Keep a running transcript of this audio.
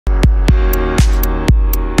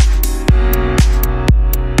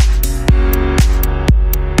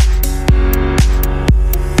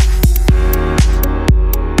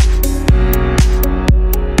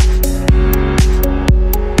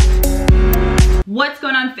What's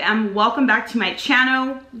going on, fam? Welcome back to my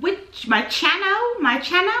channel. My channel?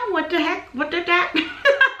 What the heck? What did that?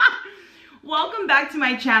 Welcome back to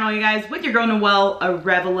my channel, you guys, with your girl Noel, a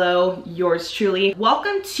Revelo, yours truly.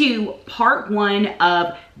 Welcome to part one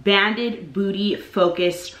of banded booty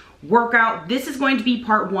focused workout. This is going to be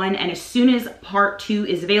part one, and as soon as part two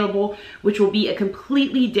is available, which will be a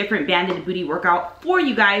completely different banded booty workout for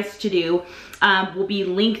you guys to do, will be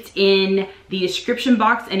linked in the description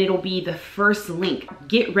box, and it'll be the first link.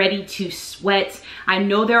 Get ready to sweat. I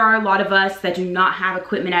know there are a lot of us that do not have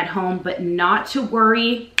equipment at home, but not to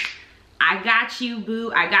worry. I got you,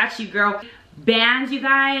 boo. I got you, girl. Bands, you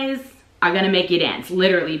guys, are gonna make you dance.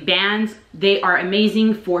 Literally, bands, they are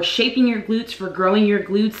amazing for shaping your glutes, for growing your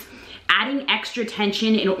glutes, adding extra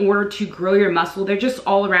tension in order to grow your muscle. They're just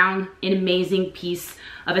all around an amazing piece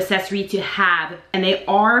of accessory to have, and they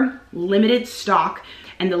are limited stock,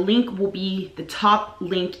 and the link will be the top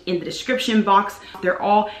link in the description box. They're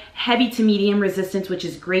all heavy to medium resistance, which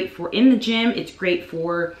is great for in the gym. It's great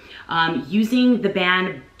for using the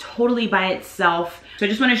band totally by itself. So I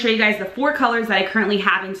just want to show you guys the 4 colors that I currently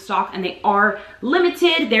have in stock, and they are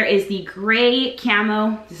limited. There is the gray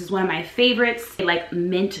camo. This is one of my favorites. I like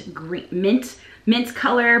mint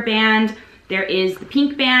color band. There is the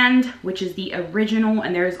pink band, which is the original,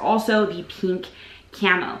 and there is also the pink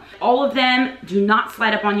camo. All of them do not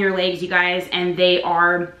slide up on your legs, you guys, and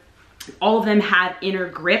all of them have inner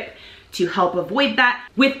grip to help avoid that.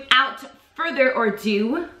 Without further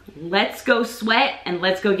ado, let's go sweat and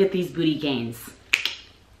let's go get these booty gains.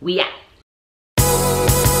 We out.